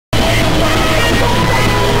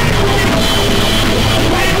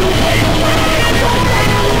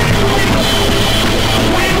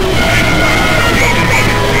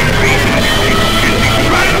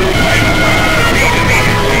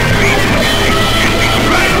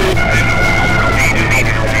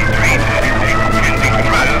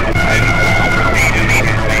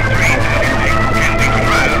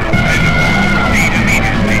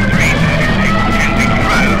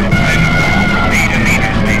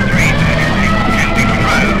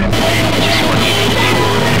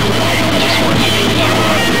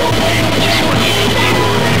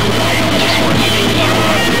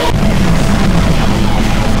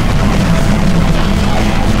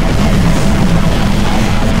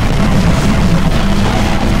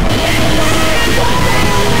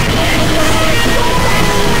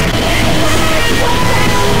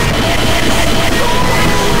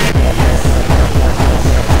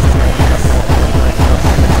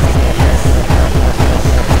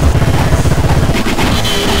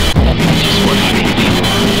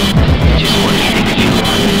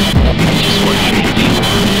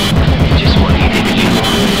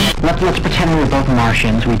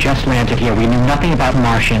We just landed here. We knew nothing about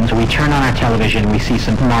Martians. We turn on our television. We see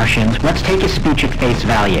some Martians. Let's take his speech at face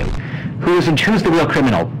value. Who's the real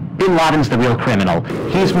criminal? Bin Laden's the real criminal.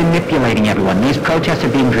 He's manipulating everyone. These protests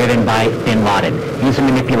are being driven by Bin Laden. He's a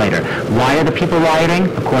manipulator. Why are the people rioting?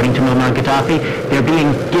 According to Muammar Gaddafi, they're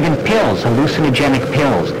being given pills, hallucinogenic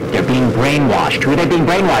pills. They're being brainwashed. Who are they being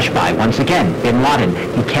brainwashed by? Once again, Bin Laden.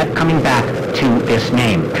 He kept coming back to this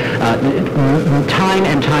name. Time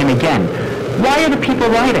and time again. Why are the people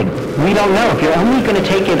rioting? We don't know. If you're only going to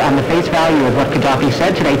take it on the face value of what Gaddafi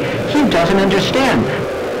said today, he doesn't understand.